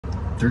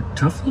They're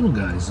tough little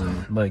guys though.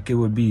 Like, it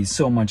would be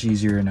so much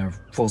easier in a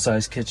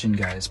full-size kitchen,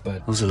 guys,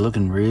 but those are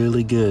looking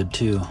really good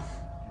too.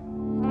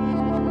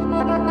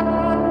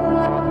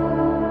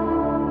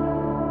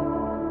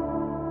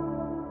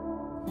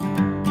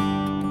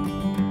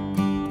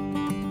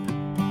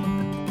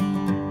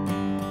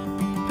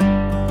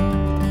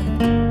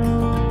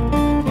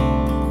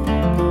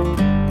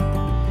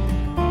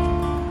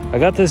 I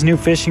got this new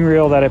fishing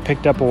reel that I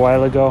picked up a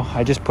while ago.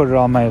 I just put it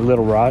on my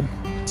little rod.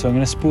 So I'm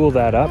gonna spool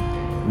that up.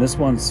 And this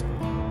one's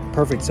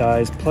perfect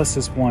size. Plus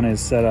this one is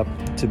set up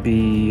to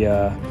be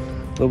a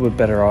little bit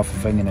better off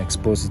if I'm gonna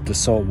expose it to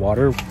salt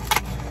water.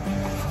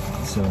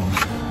 So,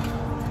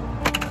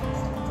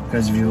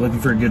 guys, if you're looking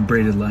for a good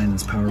braided line,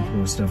 this Power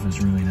Pro stuff is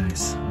really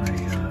nice. I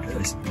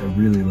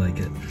really like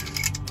it.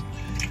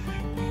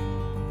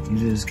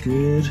 It is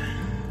good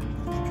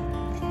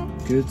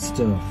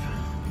stuff.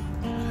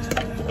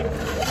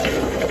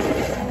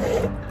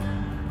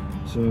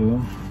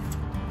 So,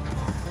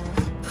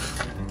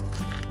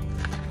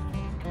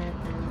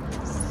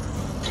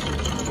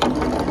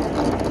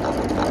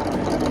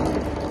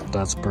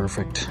 that's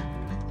perfect.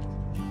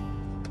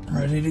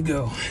 Ready to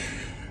go.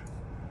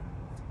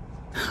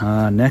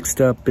 Next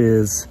up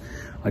is,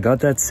 I got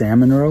that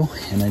salmon roe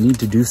and I need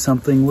to do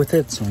something with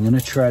it. So I'm gonna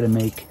try to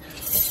make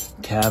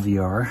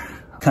caviar.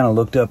 Kind of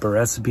looked up a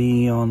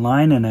recipe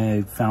online and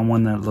I found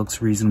one that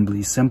looks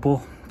reasonably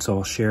simple. So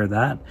I'll share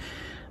that.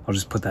 I'll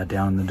just put that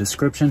down in the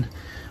description.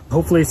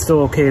 Hopefully it's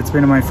still okay. It's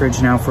been in my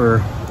fridge now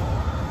for,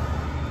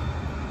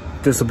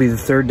 this will be the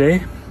 3rd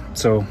day.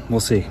 So we'll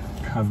see.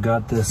 I've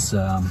got this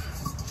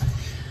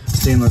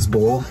stainless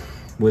bowl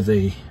with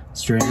a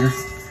strainer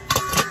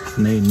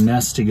and they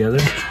nest together.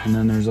 And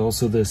then there's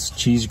also this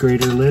cheese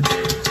grater lid.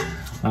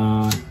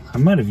 I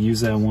might have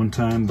used that one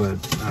time, but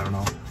I don't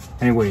know.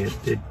 Anyway,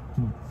 it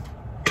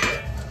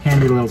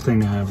handy little thing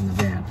to have in the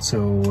van.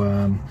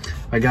 So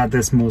I got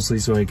this mostly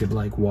so I could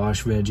like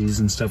wash veggies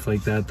and stuff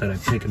like that I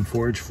pick and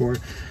forage for.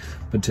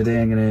 But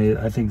today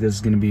I think this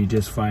is gonna be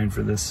just fine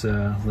for this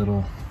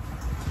little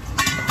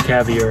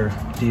caviar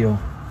deal.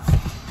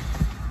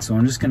 So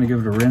I'm just gonna give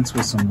it a rinse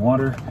with some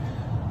water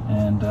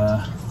and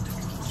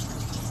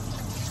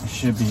it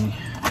should be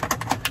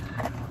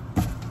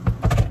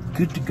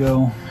good to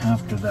go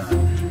after that.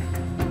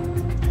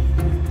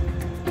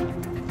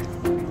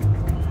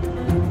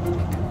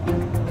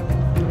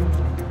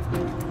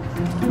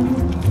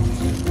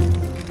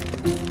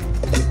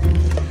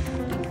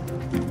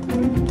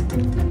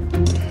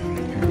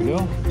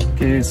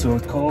 Okay, so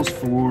it calls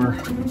for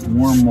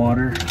warm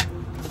water.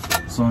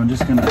 So I'm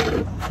just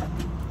gonna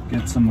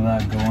get some of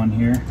that going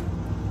here.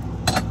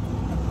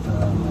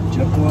 My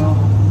jet oil.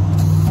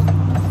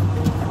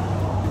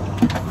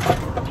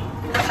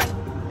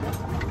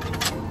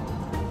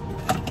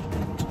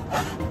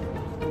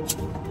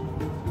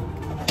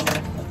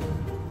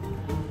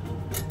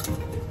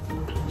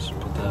 Just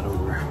put that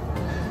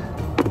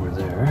over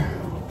there.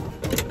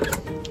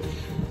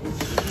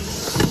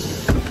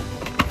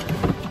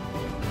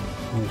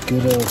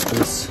 Get out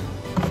this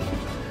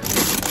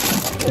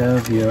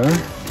caviar.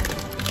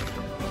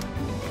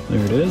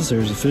 There it is,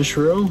 there's a fish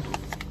roe.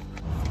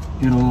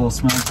 Get a little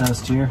smell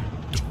test here.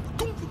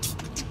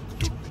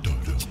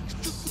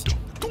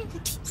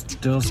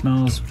 Still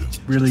smells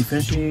really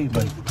fishy,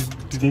 like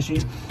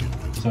fishy.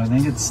 So I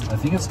think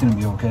it's gonna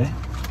be okay.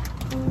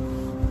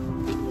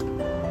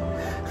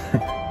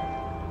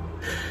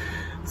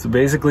 So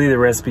basically the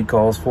recipe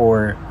calls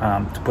for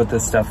to put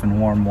this stuff in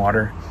warm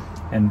water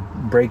and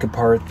break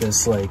apart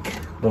this like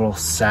little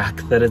sack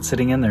that it's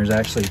sitting in. There's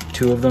actually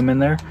 2 of them in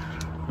there.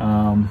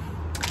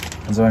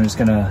 And so I'm just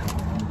gonna,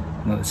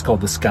 it's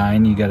called the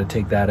skein. You gotta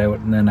take that out.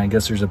 And then I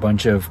guess there's a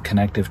bunch of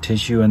connective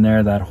tissue in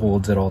there that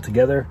holds it all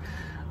together.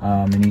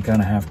 And you kind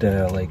of have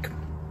to like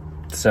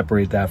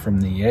separate that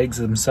from the eggs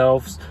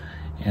themselves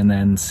and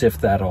then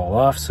sift that all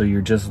off. So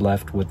you're just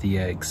left with the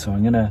eggs. So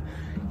I'm gonna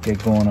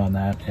get going on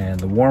that. And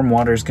the warm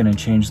water is gonna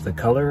change the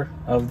color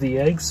of the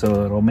eggs.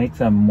 So it'll make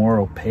them more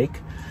opaque.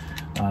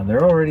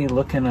 They're already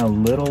looking a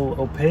little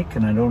opaque,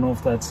 and I don't know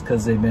if that's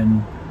because they've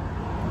been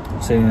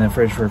sitting in the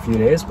fridge for a few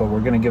days, but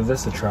we're gonna give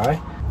this a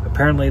try.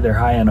 Apparently they're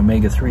high on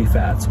omega-3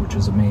 fats, which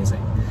is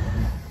amazing.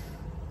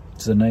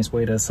 It's a nice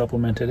way to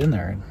supplement it in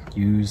there and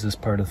use this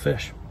part of the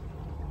fish.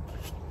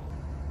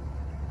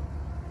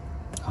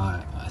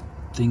 I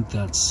think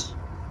that's,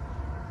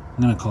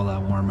 I'm gonna call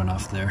that warm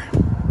enough there.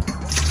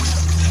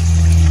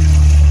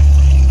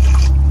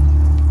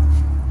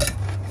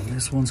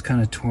 This one's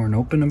kind of torn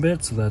open a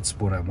bit, so that's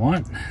what I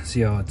want.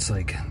 See how it's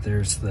like,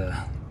 there's the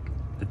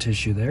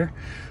tissue there.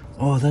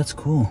 Oh, that's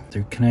cool.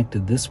 They're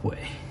connected this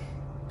way.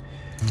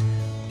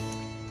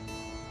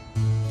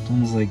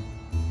 Almost like,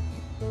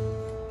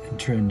 I'll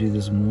try and do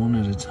this one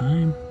at a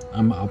time.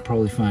 I'll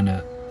probably find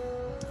a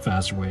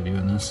faster way of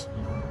doing this.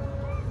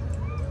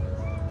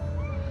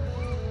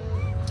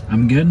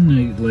 I'm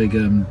getting like,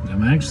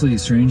 I'm actually,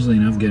 strangely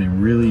enough,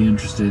 getting really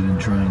interested in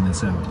trying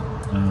this out.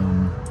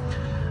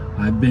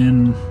 I've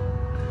been,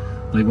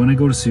 like when I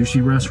go to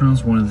sushi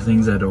restaurants, one of the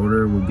things I'd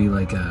order would be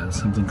like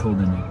something called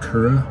an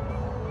ikura.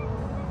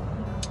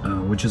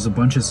 which is a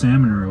bunch of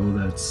salmon roe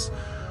that's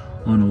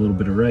on a little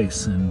bit of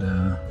rice, and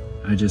I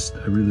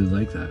really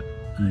like that.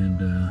 And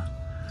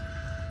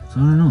so I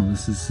don't know,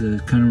 this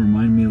is kind of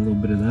reminding me a little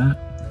bit of that,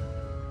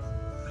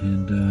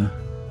 and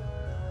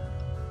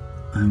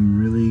I'm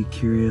really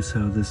curious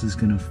how this is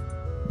gonna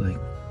like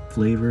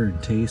flavor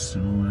and taste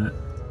and all that.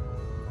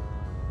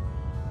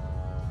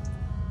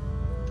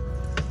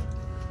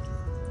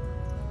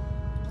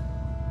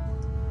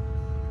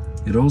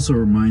 It also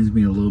reminds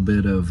me a little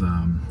bit of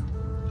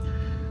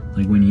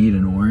like when you eat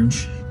an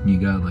orange, you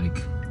got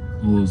like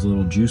all those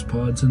little juice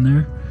pods in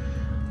there.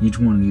 Each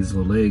one of these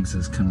little eggs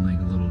is kind of like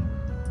a little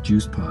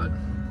juice pod.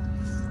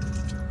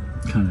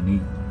 Kind of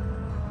neat.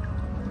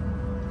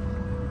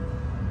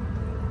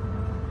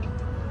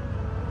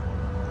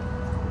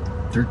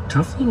 They're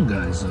tough little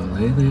guys though.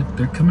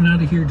 They're coming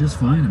out of here just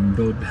fine. I'm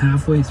about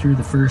halfway through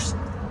the first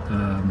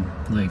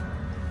like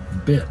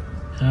bit.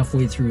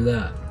 Halfway through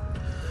that.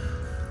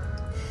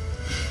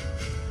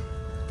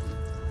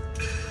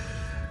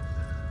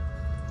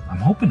 I'm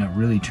hoping it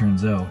really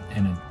turns out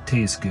and it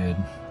tastes good,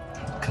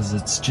 because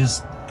it's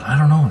just, I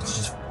don't know, it's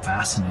just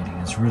fascinating.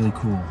 It's really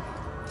cool.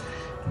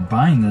 And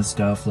buying this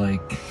stuff,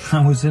 like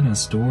I was in a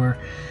store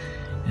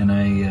and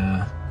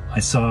I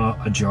saw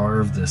a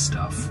jar of this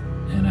stuff,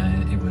 and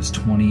it was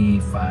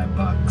 25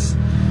 bucks.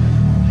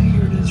 And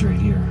here it is right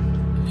here.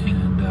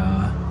 And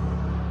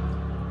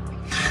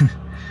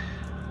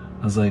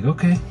I was like,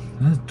 okay,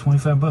 that's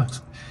 25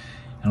 bucks.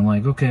 And I'm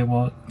like, okay,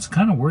 well, it's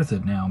kind of worth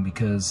it now,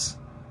 because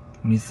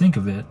when you think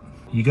of it,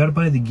 you gotta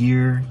buy the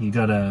gear, you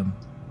gotta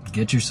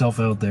get yourself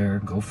out there,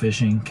 go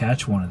fishing,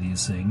 catch one of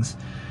these things,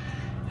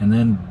 and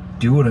then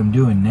do what I'm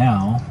doing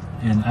now.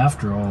 And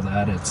after all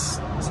that, it's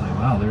like,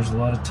 wow, there's a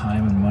lot of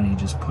time and money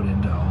just put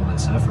into all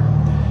this effort.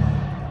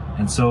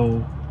 And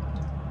so,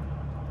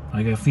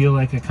 like, I feel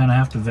like I kind of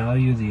have to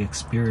value the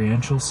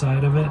experiential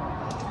side of it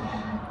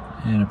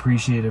and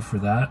appreciate it for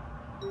that.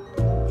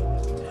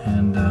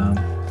 And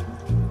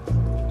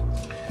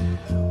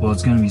well,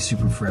 it's gonna be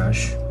super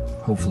fresh,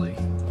 hopefully.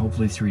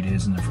 Hopefully 3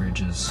 days in the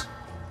fridge is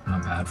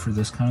not bad for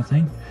this kind of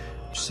thing.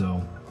 So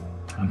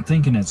I'm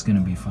thinking it's gonna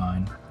be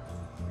fine.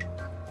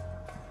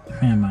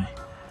 Man,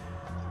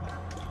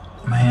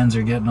 my hands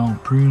are getting all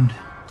pruned.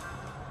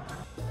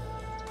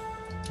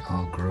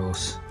 Oh,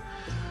 gross.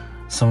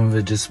 Some of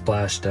it just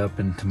splashed up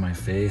into my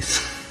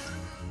face.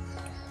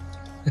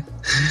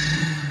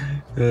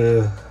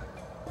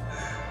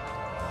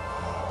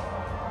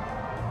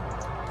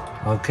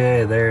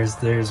 Okay,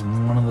 there's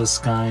one of the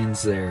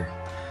skeins there.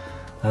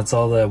 That's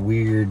all that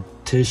weird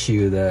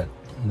tissue that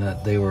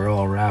they were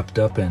all wrapped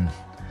up in.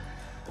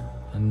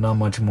 And not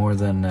much more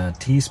than a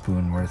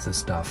teaspoon worth of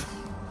stuff.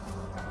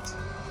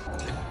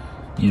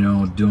 You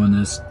know, doing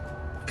this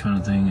kind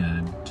of thing,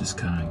 I just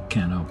kind of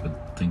can't help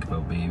but think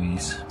about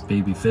babies.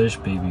 Baby fish,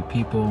 baby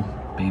people,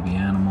 baby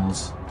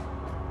animals,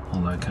 all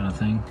that kind of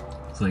thing.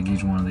 It's like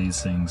each one of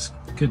these things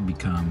could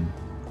become,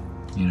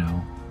 you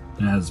know,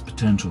 it has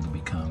potential to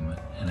become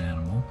an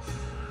animal.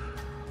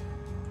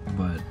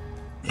 But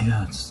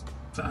yeah, it's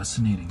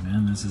fascinating,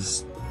 man. This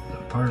is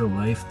a part of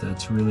life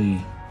that's really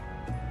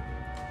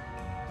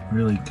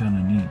kind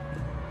of neat.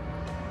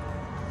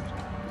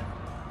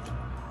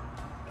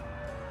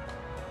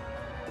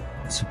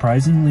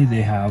 Surprisingly,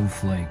 they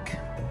have like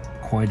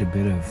quite a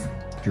bit of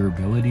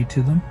durability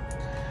to them.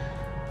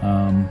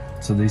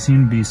 So they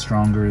seem to be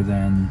stronger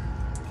than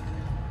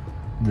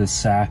the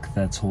sack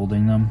that's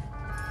holding them.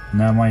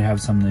 And that might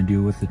have something to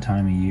do with the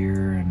time of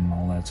year and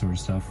all that sort of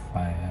stuff.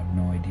 I have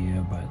no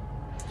idea, but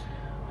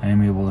I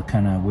am able to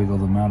kind of wiggle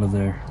them out of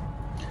there.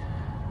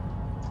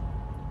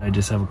 I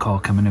just have a call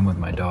coming in with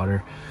my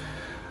daughter,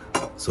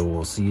 so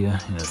we'll see you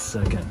in a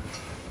second.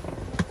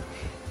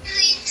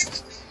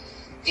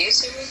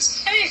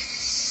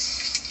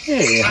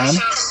 Hey, hon.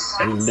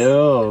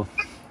 Hello.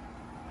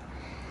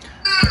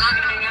 I'm not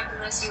gonna hang up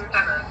unless you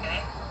recover,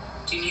 okay?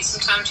 Do you need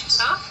some time to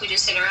yourself? We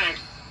just hit our head.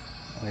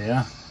 Oh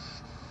yeah.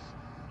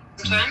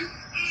 Some time? Do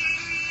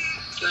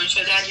you want to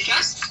show Dad your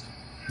dress?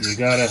 You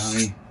got it,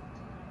 honey.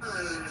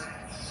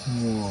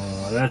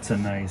 Whoa, that's a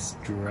nice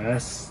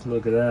dress.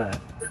 Look at that.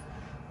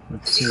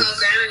 Let's Did you call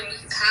Grandma and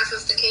eat half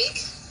of the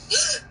cake?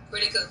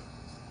 Where'd it go?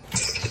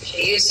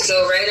 She used to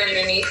go right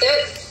underneath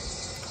it,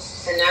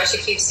 and now she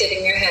keeps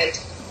hitting your head.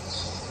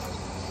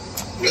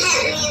 It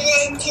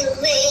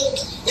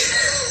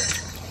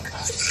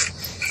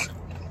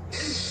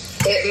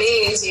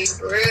means you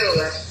grew,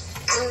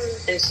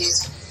 and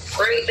she's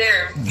right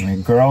there. You're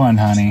growing,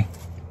 honey.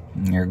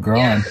 You're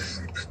growing. Yeah.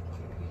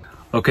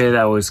 Okay,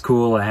 that was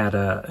cool. I had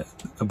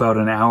about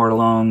an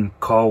hour-long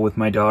call with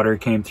my daughter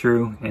came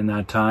through in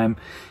that time,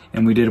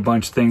 and we did a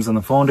bunch of things on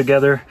the phone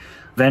together.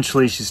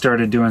 Eventually, she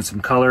started doing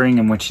some coloring,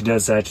 and when she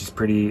does that, she's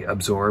pretty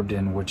absorbed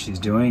in what she's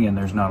doing, and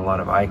there's not a lot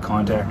of eye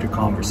contact or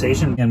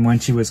conversation. And when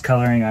she was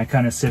coloring, I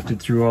kind of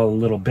sifted through all the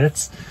little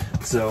bits.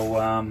 So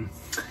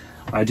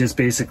I just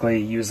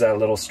basically used that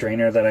little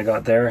strainer that I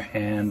got there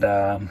and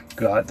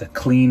got the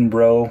clean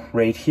bro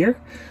right here.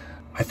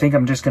 I think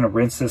I'm just gonna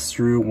rinse this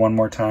through one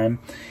more time,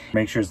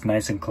 make sure it's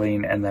nice and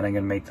clean, and then I'm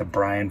gonna make the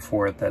brine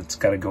for it that's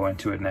gotta go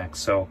into it next.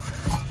 So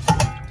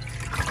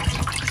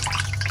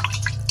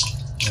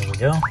there we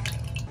go.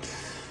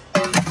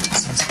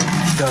 Since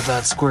we've got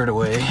that squared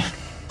away.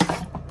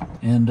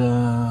 And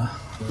oh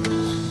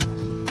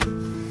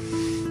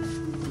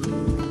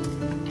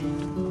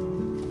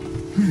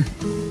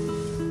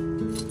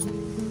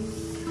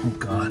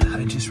God,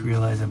 I just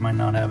realized I might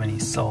not have any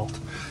salt.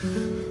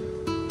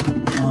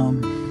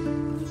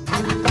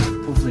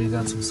 Hopefully I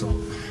got some salt.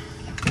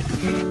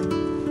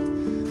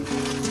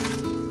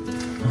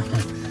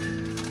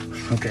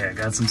 Okay, I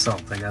got some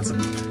salt. I got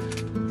some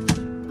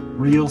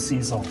real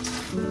sea salt.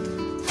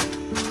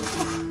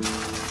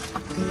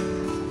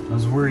 I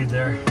was worried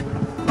there.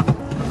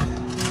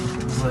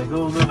 I was like,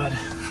 oh God.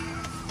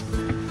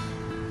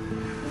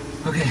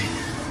 Okay.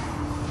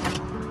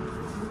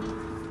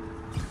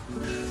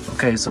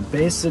 Okay, so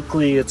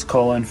basically it's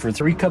calling for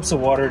 3 cups of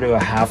water to a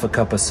half a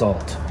cup of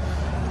salt.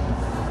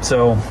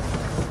 So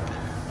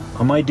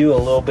I might do a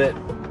little bit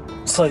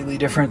slightly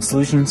different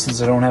solution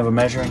since I don't have a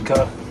measuring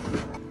cup.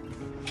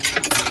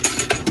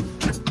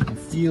 I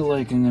feel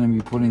like I'm gonna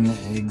be putting the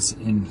eggs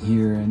in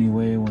here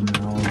anyway when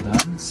they're all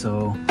done,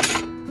 so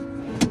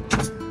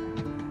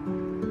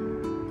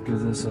give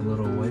this a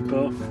little wipe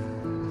out.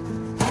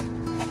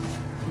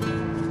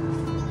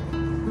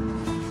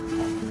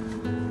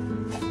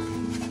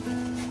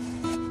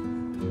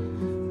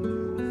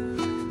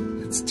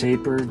 It's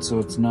tapered, so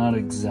it's not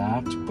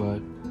exact,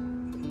 but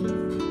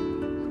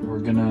we're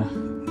gonna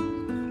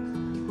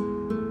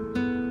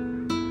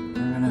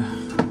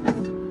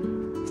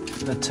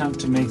attempt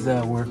to make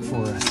that work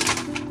for us.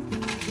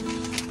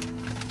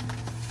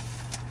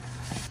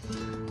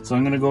 So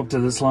I'm gonna go up to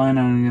this line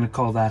and I'm gonna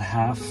call that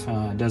half.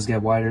 It does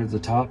get wider at the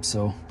top,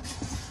 so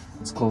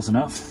it's close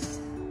enough.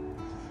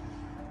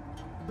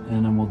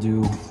 And then we'll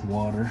do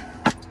water.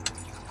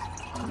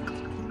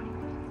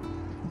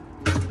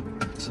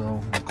 So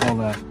we'll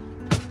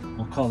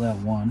call that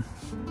 1.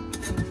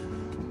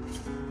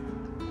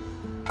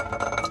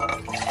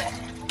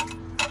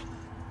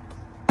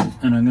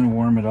 And I'm gonna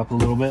warm it up a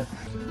little bit.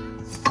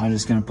 I'm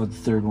just gonna put the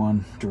 3rd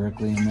one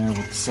directly in there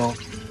with the salt.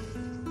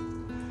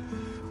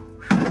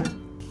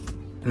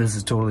 This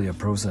is totally a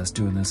process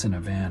doing this in a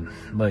van.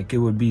 Like, it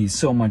would be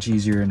so much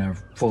easier in a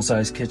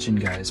full-size kitchen,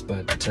 guys,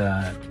 but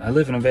I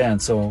live in a van,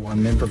 so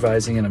I'm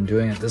improvising and I'm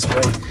doing it this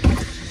way.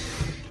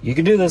 You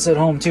can do this at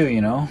home too, you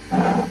know?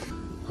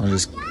 I'll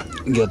just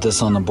get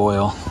this on the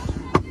boil,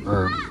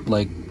 or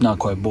like not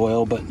quite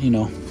boil, but you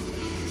know,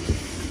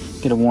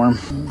 get it warm.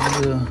 And,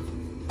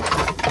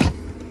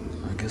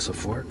 I guess a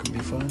fork would be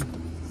fine.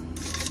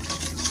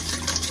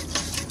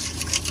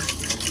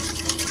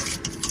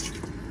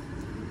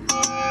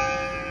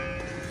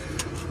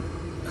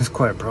 It's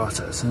quite a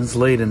process, and it's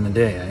late in the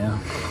day.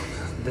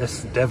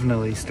 This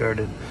definitely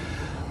started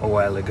a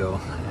while ago,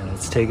 and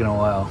it's taken a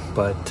while,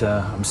 but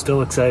I'm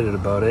still excited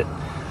about it.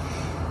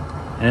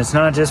 And it's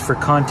not just for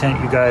content,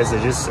 you guys.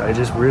 I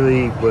just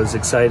really was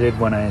excited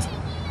when I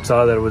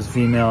saw that it was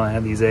female. I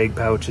had these egg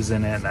pouches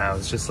in it, and I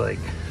was just like,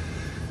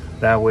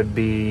 that would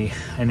be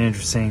an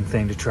interesting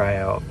thing to try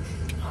out.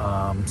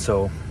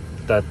 So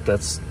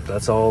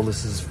that's all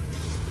this is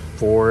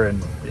for,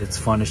 and it's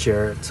fun to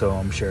share it, so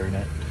I'm sharing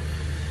it.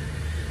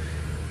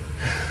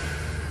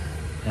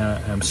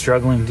 I'm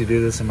struggling to do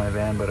this in my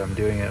van, but I'm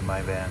doing it in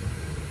my van.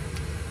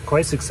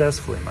 Quite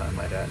successfully, I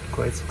might add.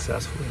 Quite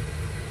successfully.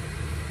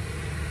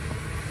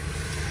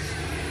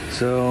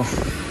 So,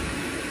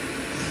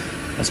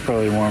 that's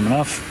probably warm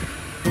enough.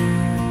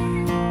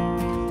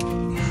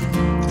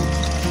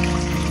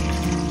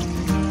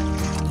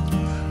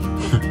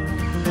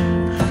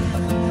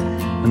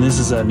 And this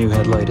is that new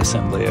headlight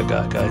assembly I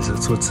got, guys.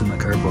 That's what's in the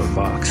cardboard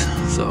box.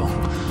 So,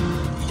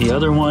 the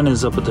other one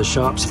is up at the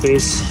shop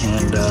space,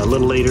 and a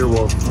little later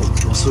we'll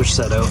switch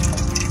that out.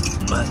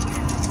 But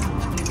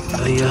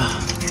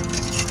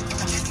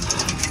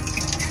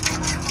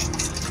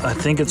I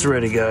think it's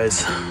ready,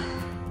 guys.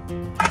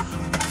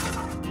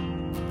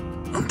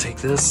 I'll take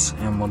this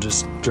and we'll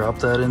just drop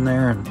that in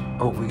there, and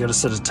oh, we gotta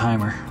set a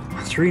timer.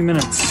 3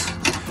 minutes.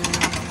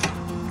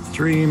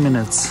 3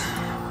 minutes.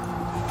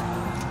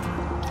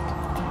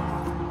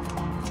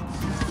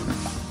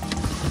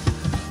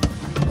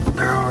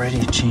 They're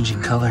already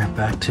changing color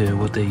back to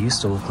what they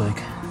used to look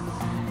like.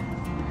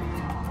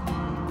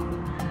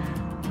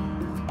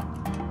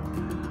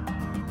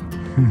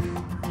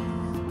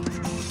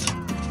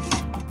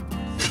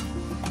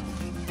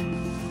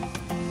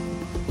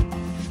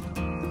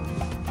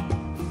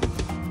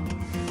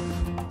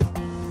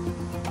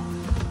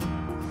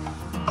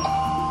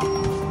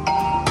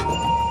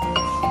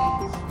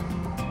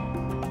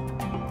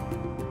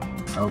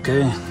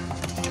 Okay,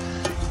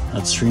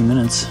 that's 3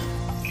 minutes.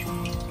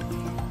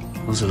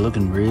 Those are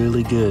looking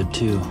really good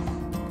too.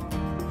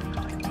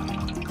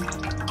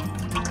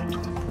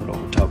 Put it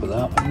over top of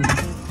that one.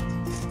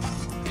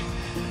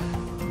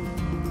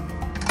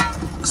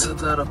 Set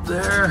that up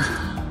there.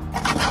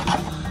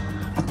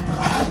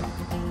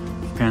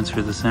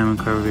 Transfer the salmon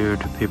carviar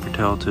to paper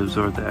towel to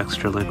absorb the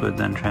extra liquid,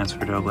 then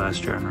transfer to a glass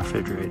jar and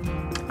refrigerate.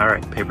 All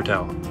right, paper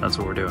towel. That's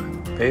what we're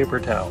doing. Paper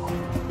towel.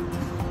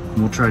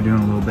 We'll try doing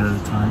a little bit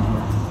at a time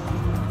here.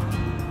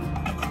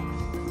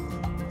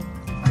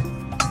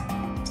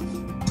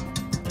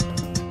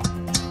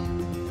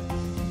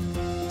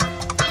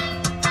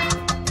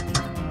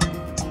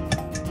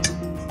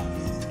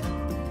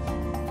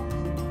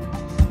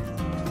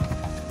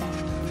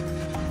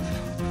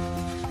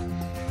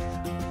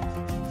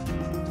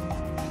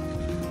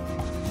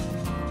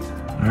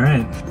 All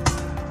right,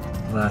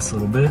 last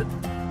little bit,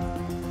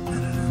 get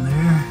it in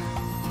there.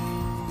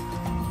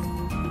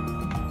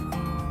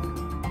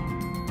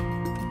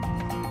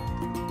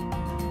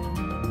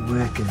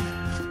 Wicked.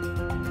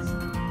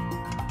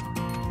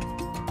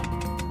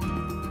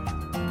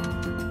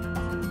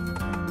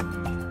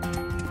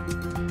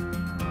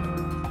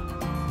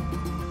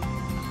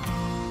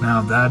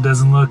 Now that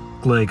doesn't look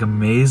like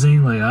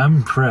amazing, like I'm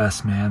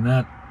impressed, man.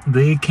 That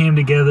they came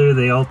together,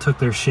 they all took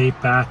their shape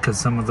back because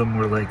some of them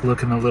were like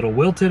looking a little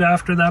wilted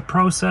after that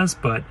process,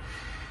 but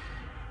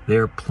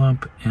they're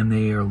plump and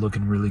they are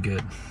looking really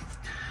good.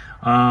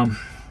 All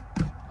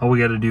we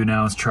got to do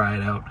now is try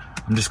it out.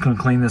 I'm just going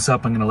to clean this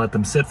up. I'm going to let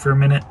them sit for a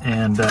minute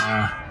and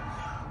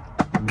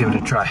give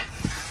it a try.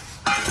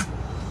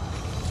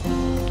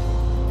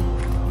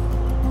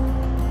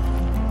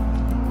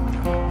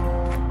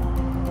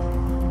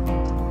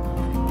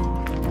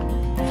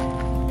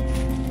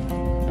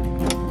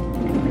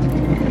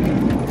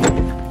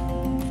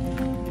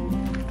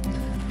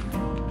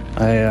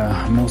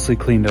 I'm mostly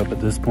cleaned up at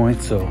this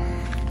point, so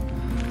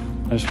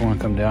I just want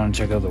to come down and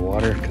check out the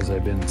water because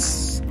I've been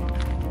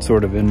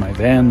sort of in my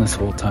van this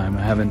whole time.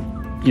 I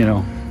haven't, you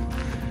know,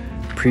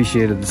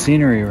 appreciated the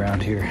scenery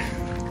around here.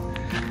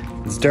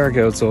 It's dark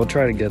out, so I'll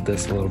try to get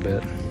this a little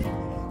bit.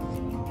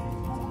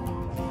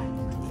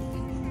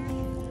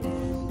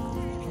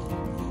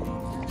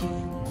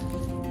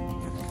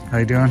 How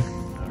you doing?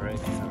 All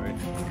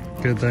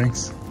right. Good,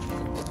 thanks.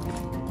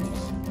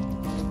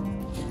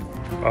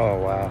 Oh,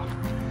 wow.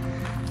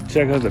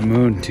 Check out the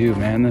moon too,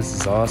 man. This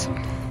is awesome.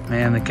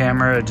 Man, the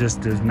camera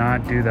just does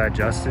not do that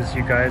justice,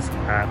 you guys,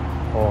 at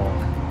all.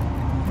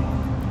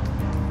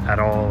 At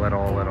all, at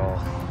all, at all.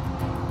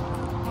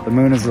 The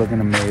moon is looking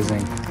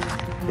amazing.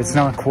 It's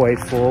not quite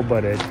full,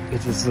 but it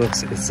just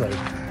looks, it's like,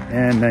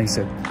 and nice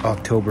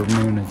October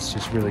moon. It's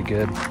just really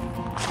good.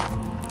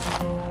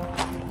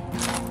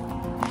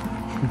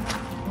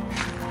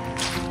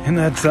 And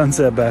that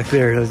sunset back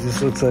there, it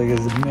just looks like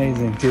it's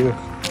amazing too.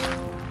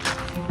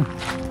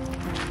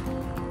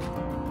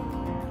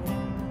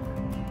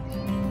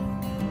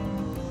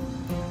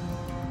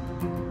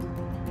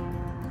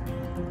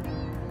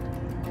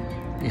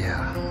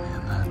 Yeah,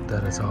 man,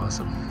 that is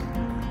awesome.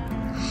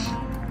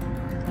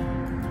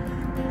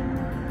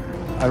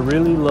 I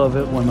really love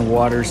it when the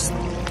water's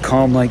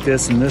calm like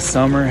this, and this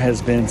summer has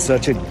been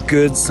such a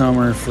good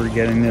summer for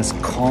getting this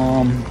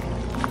calm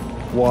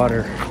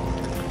water.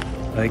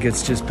 Like,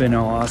 it's just been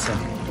awesome.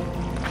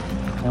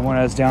 And when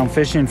I was down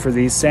fishing for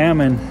these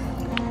salmon,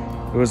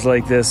 it was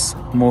like this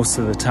most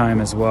of the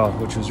time as well,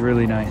 which was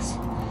really nice.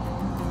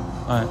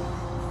 But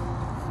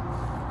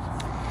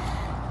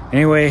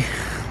anyway,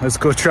 let's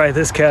go try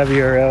this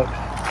caviar out.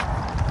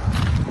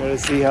 Gotta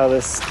see how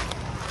this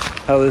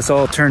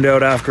all turned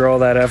out after all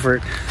that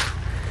effort.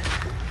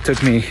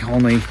 Took me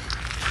only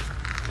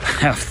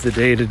half the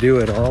day to do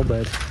it all,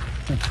 but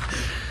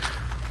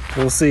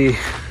we'll see.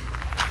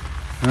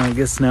 I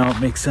guess now it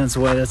makes sense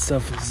why that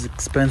stuff is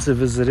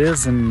expensive as it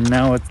is, and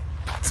now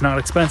it's not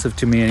expensive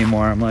to me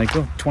anymore. I'm like,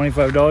 oh,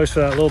 $25 for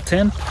that little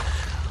tin?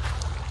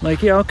 I'm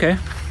like, yeah, okay.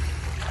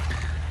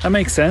 That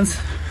makes sense.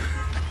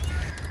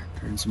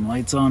 Turn some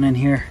lights on in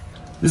here.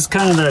 This is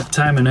kind of that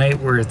time of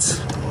night where there's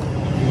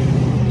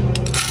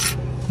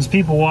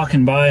people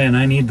walking by and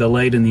I need the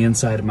light in the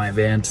inside of my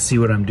van to see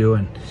what I'm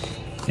doing.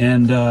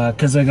 And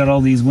because I got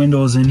all these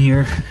windows in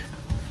here,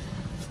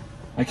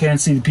 I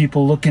can't see the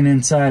people looking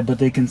inside, but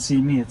they can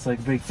see me. It's like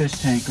a big fish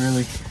tank,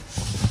 really.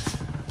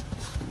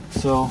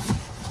 So,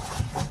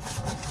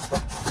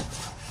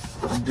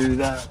 I'll do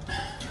that.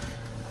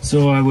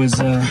 So I was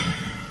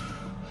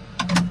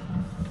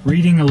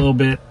reading a little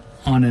bit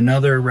on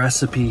another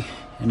recipe,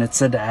 and it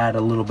said to add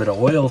a little bit of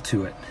oil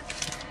to it.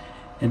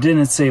 It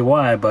didn't say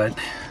why, but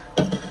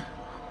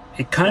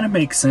it kind of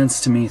makes sense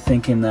to me,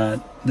 thinking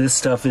that this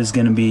stuff is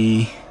going to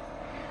be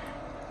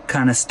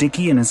kind of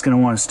sticky and it's going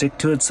to want to stick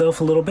to itself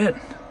a little bit.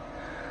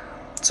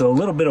 So a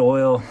little bit of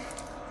oil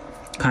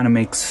kind of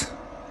makes a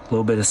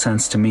little bit of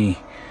sense to me.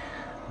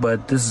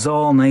 But this is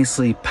all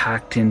nicely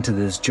packed into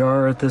this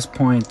jar at this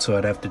point, so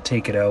I'd have to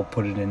take it out,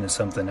 put it into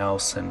something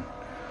else and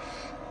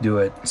do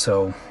it.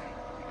 So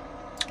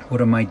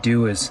what I might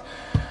do is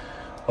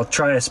I'll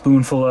try a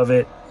spoonful of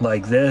it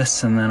like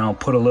this, and then I'll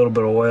put a little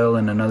bit of oil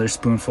in another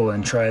spoonful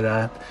and try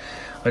that.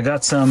 I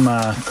got some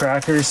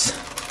crackers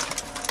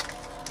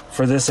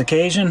for this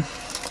occasion.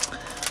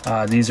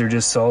 These are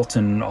just salt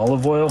and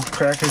olive oil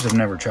crackers. I've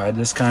never tried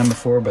this kind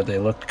before, but they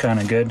looked kind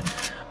of good.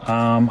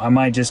 I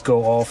might just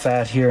go all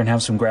fat here and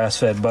have some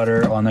grass-fed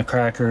butter on the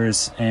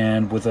crackers,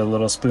 and with a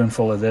little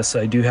spoonful of this.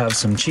 I do have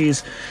some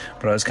cheese,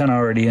 but I was kind of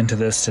already into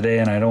this today,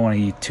 and I don't want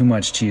to eat too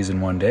much cheese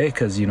in one day,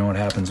 because you know what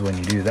happens when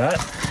you do that.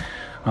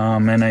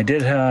 And I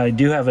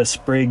do have a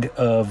sprig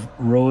of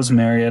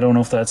rosemary. I don't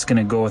know if that's going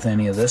to go with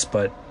any of this,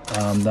 but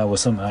that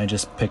was something I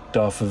just picked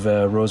off of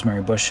a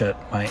rosemary bush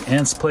at my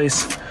aunt's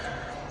place.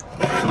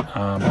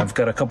 I've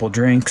got a couple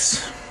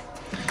drinks.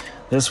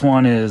 This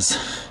one is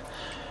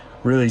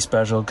really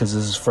special because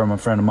this is from a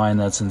friend of mine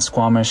that's in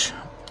Squamish.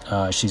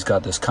 She's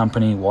got this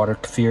company, Water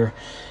Caviar,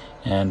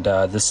 and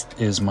this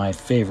is my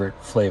favorite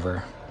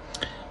flavor.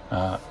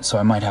 So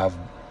I might have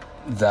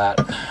that.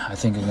 I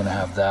think I'm gonna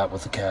have that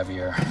with the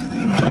caviar.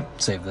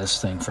 Save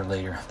this thing for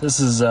later. This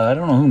is I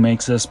don't know who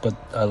makes this, but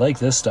I like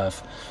this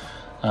stuff.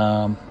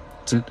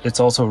 It's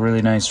also a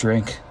really nice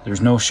drink.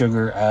 There's no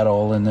sugar at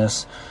all in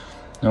this,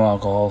 no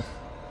alcohol.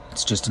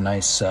 It's just a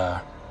nice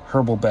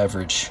herbal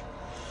beverage.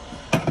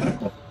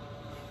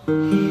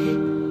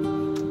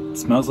 It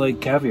smells like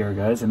caviar,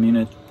 guys. I mean,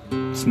 it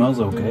smells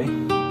okay.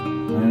 I'm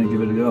gonna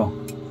give it a go.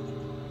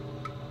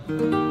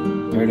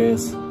 There it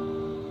is.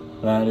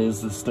 That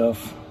is the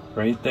stuff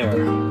right there.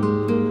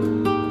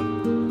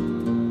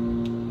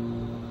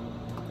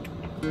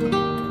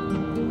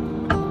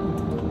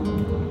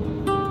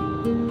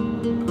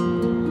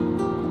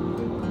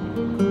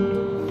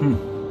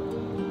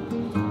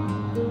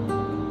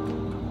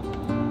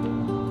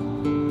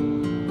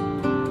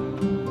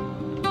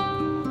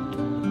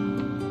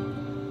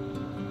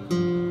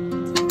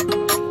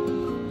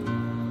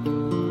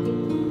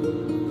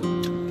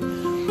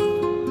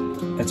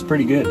 It's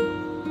pretty good.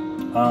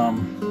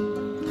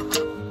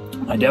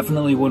 I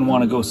definitely wouldn't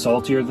want to go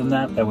saltier than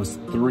that. That was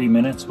 3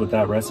 minutes with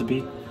that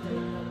recipe.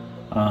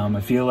 I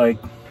feel like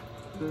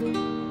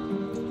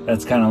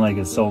that's kind of like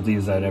as salty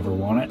as I'd ever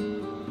want it.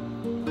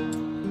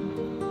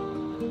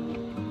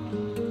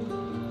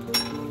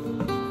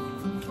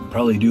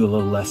 Probably do a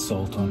little less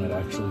salt on it,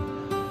 actually.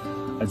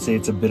 I'd say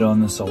it's a bit on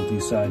the salty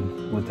side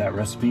with that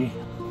recipe.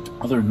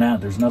 Other than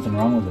that, there's nothing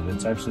wrong with it.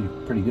 It's actually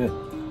pretty good.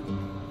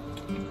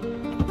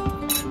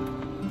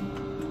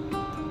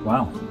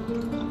 Wow.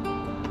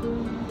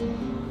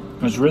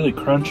 It's really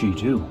crunchy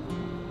too.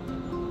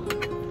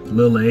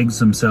 Little eggs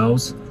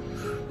themselves,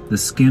 the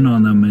skin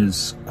on them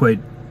is quite,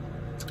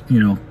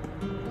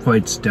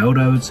 quite stout,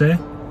 I would say.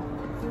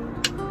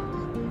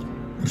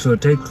 So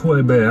it takes quite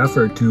a bit of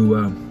effort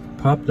to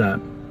pop that.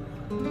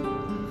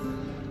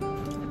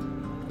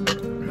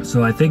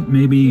 So I think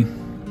maybe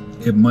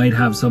it might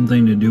have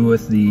something to do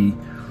with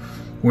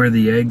where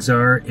the eggs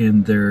are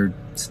in their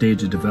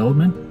stage of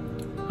development.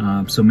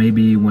 So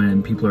maybe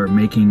when people are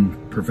making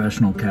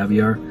professional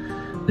caviar,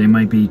 they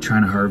might be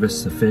trying to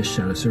harvest the fish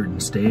at a certain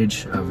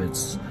stage of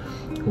its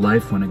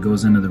life when it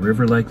goes into the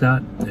river like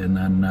that, and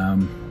then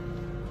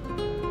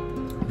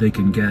they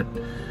can get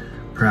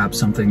perhaps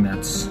something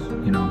that's, I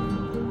don't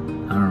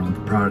know,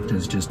 the product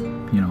is just,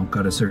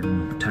 got a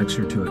certain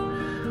texture to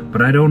it.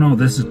 But I don't know,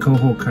 this is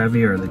Coho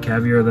Caviar. The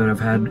caviar that I've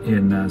had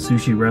in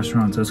sushi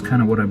restaurants, that's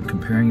kind of what I'm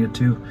comparing it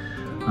to.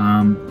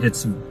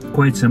 It's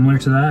quite similar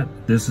to that.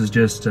 This is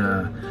just,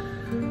 a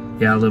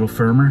little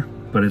firmer,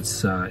 but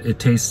it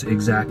tastes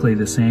exactly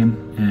the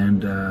same,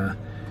 and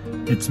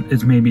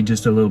it's maybe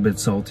just a little bit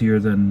saltier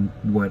than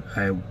what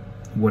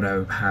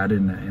I've had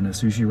in a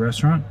sushi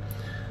restaurant.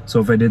 So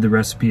if I did the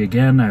recipe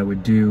again, I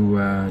would do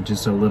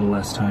just a little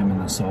less time in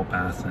the salt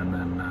bath, and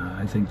then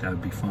I think that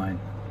would be fine.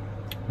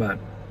 But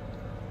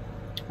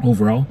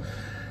overall,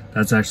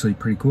 that's actually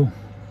pretty cool.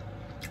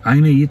 I'm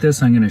gonna eat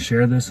this, I'm gonna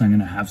share this, I'm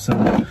gonna have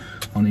some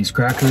on these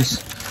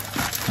crackers.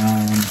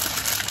 And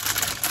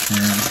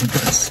I think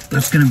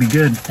that's gonna be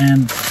good.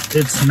 And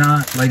it's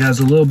not, like, I was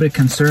a little bit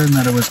concerned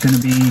that it was gonna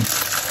be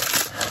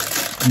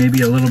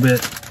maybe a little bit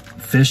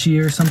fishy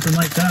or something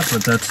like that,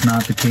 but that's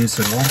not the case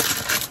at all.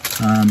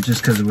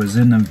 Just because it was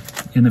in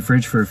the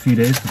fridge for a few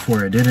days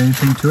before I did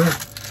anything to it.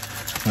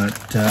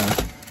 But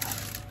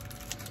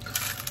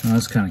oh,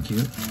 that's kind of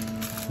cute.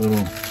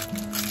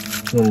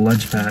 Little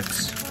lunch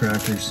packs,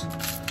 crackers.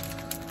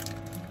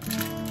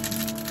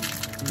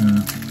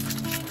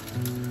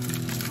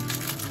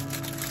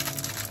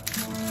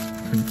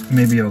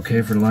 Maybe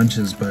okay for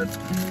lunches, but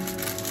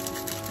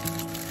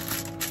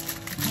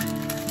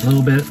a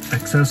little bit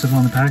excessive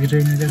on the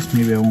packaging, I guess.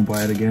 Maybe I won't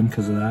buy it again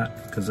because of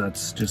that, because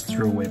that's just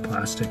throwaway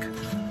plastic.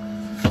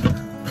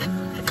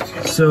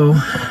 So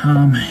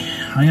I'm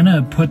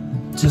gonna put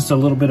just a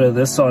little bit of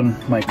this on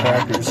my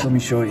crackers. Let me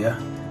show you.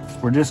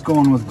 We're just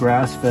going with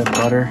grass-fed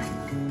butter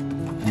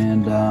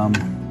and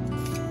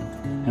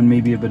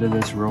maybe a bit of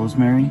this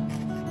rosemary.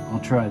 I'll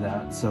try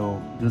that.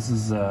 So this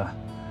is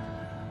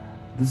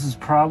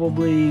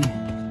probably,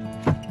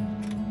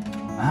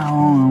 I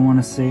want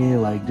to say,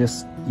 like,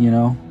 just,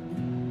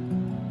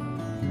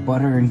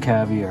 butter and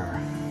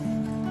caviar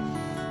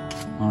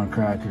on a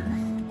cracker.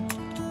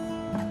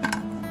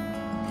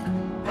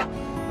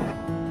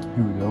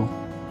 Here we go.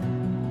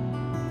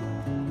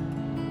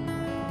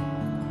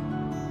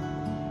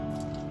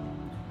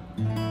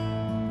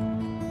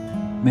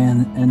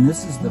 Man, and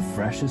this is the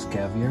freshest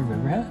caviar I've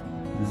ever had.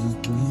 This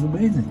is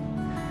amazing.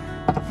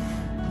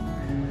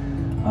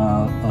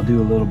 I'll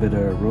do a little bit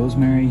of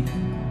rosemary.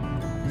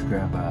 Let's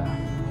grab a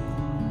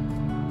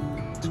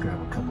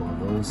couple of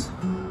those.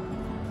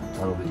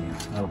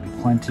 That'll be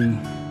plenty.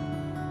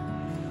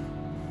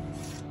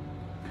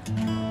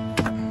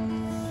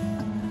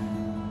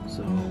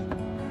 So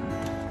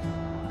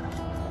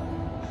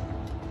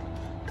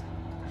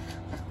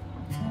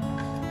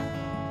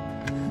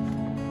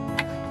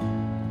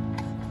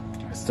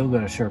I still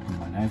gotta sharpen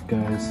my knife,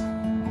 guys.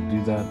 I'll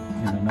do that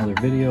in another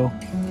video.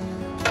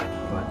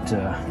 But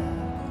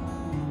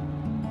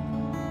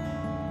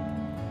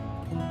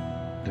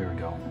there we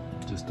go.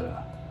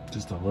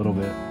 Just a little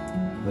bit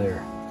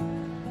there.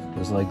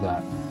 Just like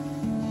that.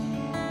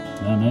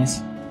 Isn't that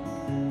nice?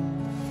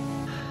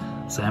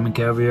 Salmon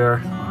caviar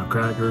on a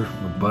cracker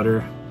with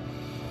butter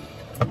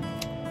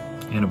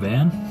in a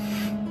van.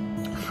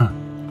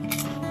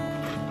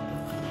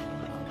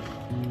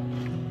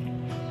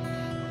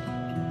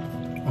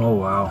 Oh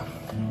wow.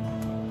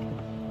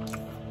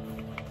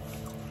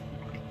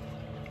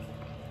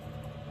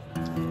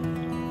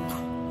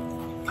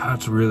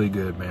 That's really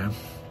good, man.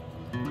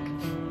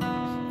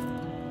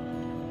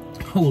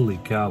 Holy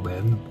cow,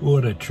 man.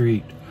 What a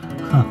treat.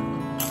 Huh.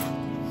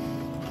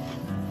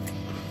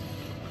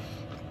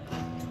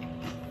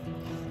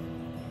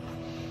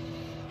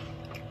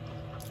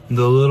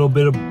 The little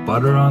bit of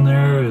butter on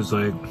there is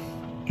like,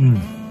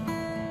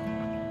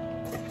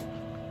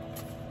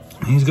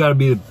 These gotta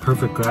be the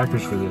perfect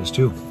crackers for this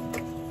too.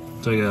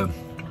 It's like a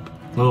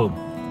little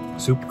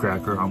soup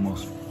cracker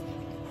almost.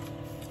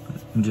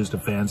 Just a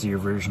fancier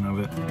version of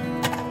it.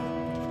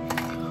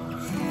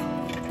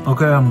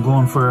 Okay, I'm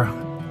going for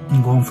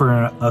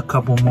a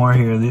couple more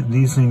here.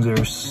 These things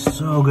are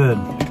so good.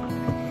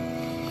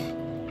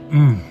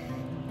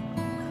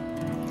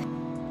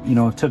 You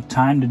know, it took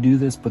time to do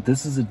this, but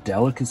this is a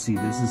delicacy.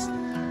 This is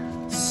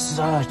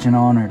such an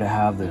honor to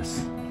have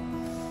this.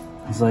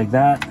 It's like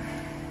that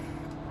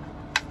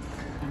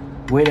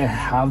way to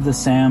have the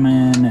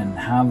salmon and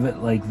have it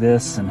like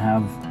this and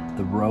have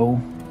the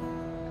roe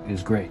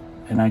is great.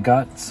 And I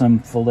got some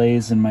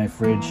fillets in my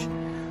fridge.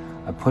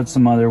 I put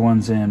some other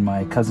ones in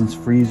my cousin's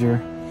freezer.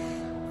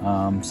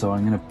 So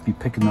I'm gonna be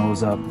picking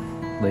those up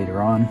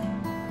later on.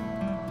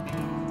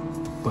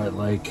 But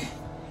like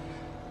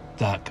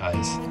that,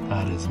 guys,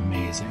 that is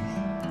amazing.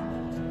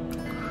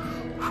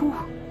 Whew.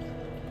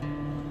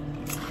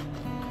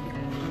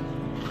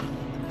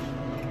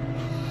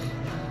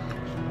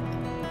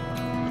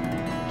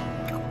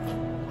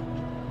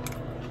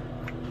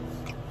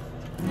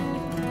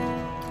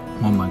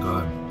 Oh my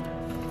God.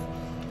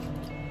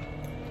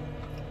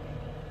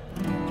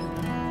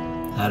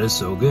 That is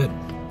so good.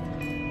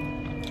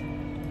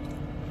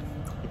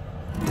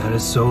 That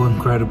is so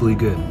incredibly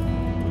good.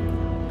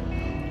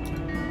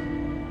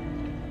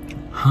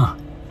 Huh.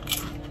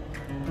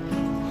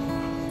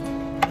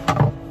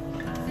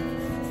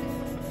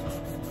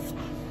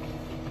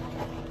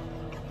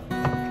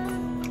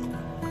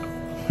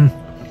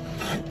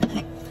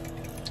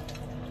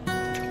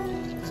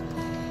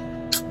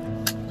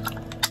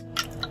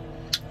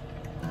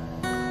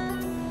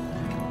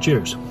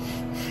 Cheers.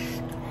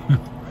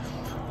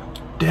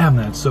 Damn,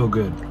 that's so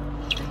good.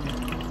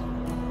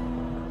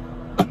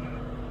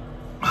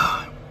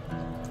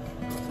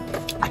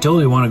 I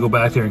totally want to go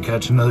back there and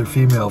catch another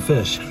female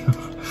fish.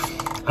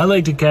 I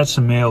like to catch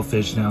some male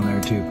fish down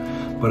there too,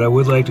 but I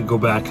would like to go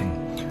back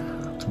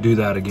and do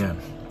that again.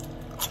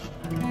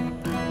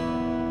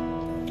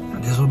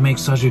 This would make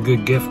such a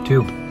good gift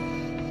too.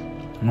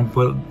 I'm gonna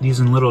put these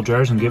in little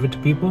jars and give it to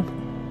people.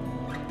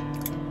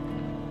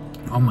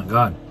 Oh my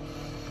God.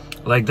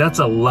 Like, that's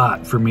a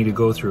lot for me to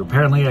go through.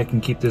 Apparently I can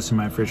keep this in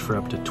my fridge for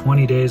up to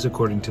 20 days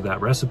according to that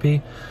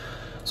recipe.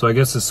 So I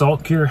guess the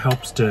salt cure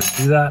helps to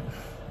do that,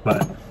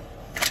 but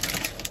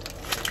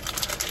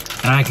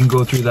and I can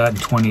go through that in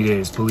 20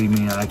 days. Believe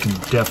me, I can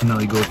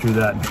definitely go through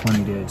that in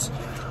 20 days.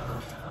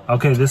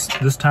 Okay, this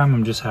time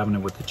I'm just having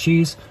it with the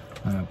cheese.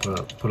 I'm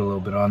gonna put a little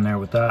bit on there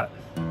with that.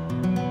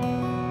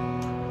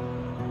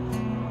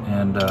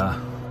 And I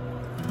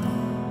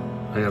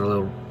got a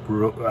little,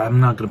 I'm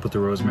not gonna put the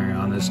rosemary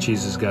on. This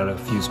cheese has got a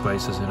few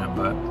spices in it,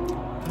 but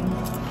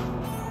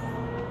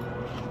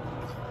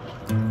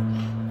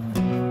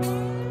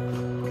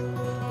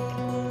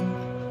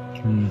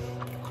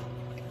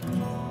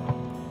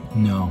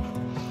no.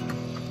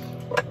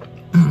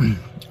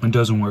 It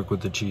doesn't work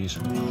with the cheese.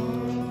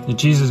 The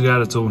cheese has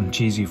got its own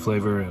cheesy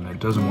flavor and it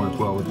doesn't work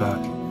well with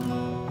that.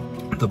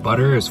 The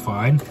butter is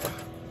fine.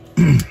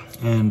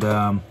 And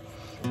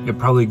it'd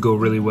probably go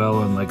really well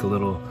on like a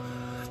little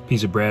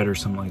piece of bread or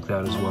something like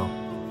that as well.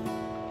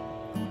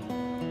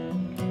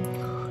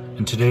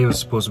 And today was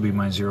supposed to be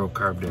my 0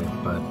 carb day,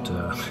 but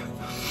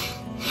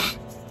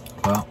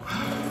well,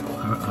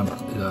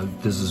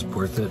 this is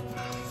worth it.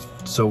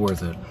 So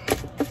worth it.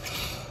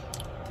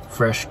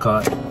 Fresh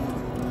caught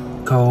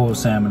Coho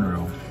salmon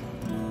roe.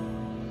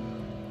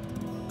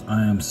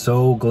 I am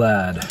so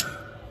glad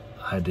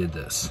I did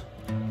this.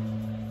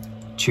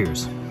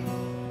 Cheers.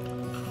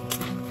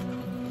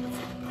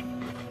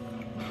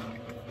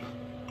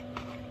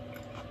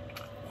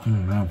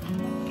 Man.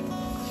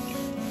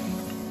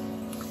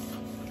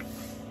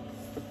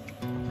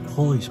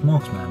 Holy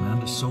smokes, man,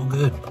 that is so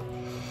good.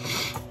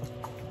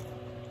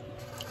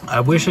 I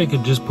wish I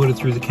could just put it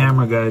through the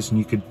camera, guys, and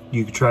you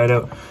could try it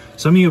out.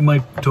 Some of you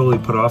might totally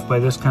put off by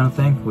this kind of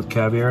thing with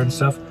caviar and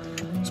stuff,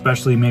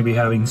 especially maybe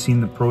having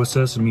seen the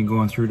process and me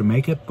going through to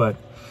make it, but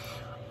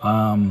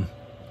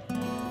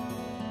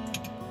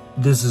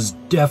this is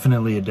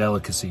definitely a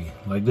delicacy.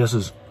 Like, this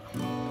is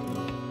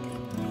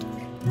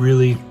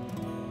really,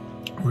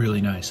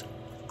 really nice.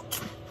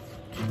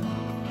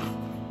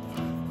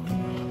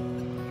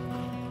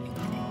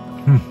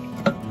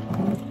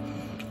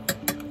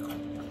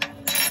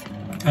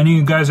 Any of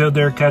you guys out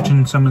there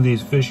catching some of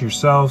these fish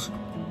yourselves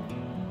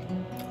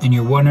and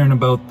you're wondering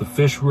about the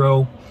fish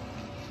roe,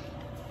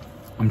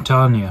 I'm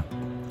telling you,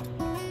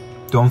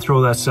 don't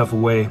throw that stuff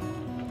away.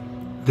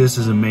 This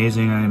is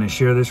amazing. I'm going to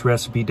share this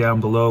recipe down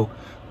below.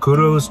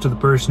 Kudos to the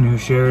person who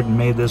shared and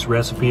made this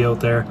recipe out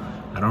there.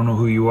 I don't know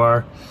who you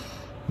are,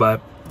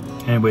 but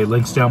anyway,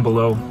 links down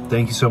below.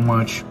 Thank you so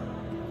much.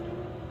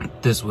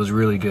 This was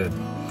really good.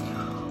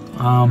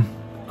 I'm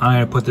going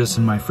to put this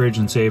in my fridge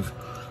and save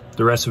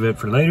the rest of it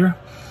for later.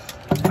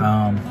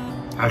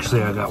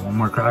 Actually, I got one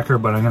more cracker,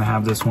 but I'm going to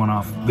have this one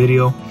off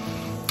video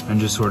and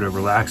just sort of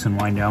relax and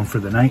wind down for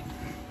the night.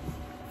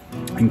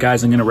 And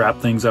guys, I'm going to wrap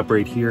things up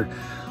right here.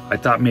 I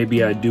thought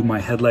maybe I'd do my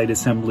headlight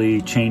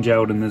assembly change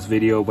out in this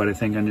video, but I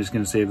think I'm just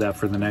going to save that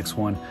for the next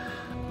one.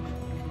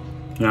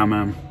 Yeah,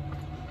 man.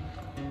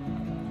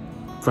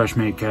 Fresh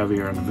made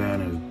caviar in the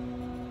van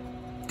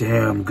is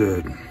damn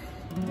good.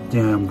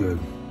 Damn good.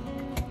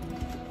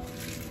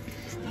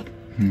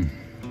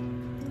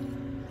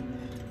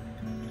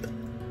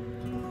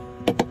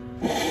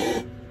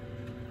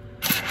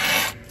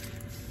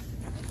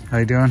 How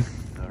you doing?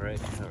 All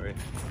right.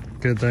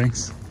 Good,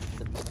 thanks.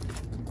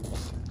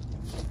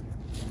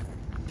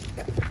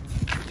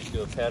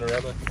 Do a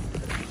panorama?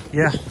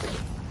 Yeah.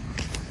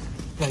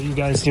 Got you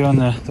guys doing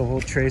the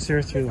whole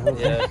tracer through the whole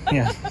thing?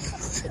 Yeah.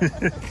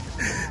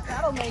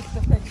 That'll make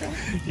the picture.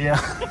 Yeah.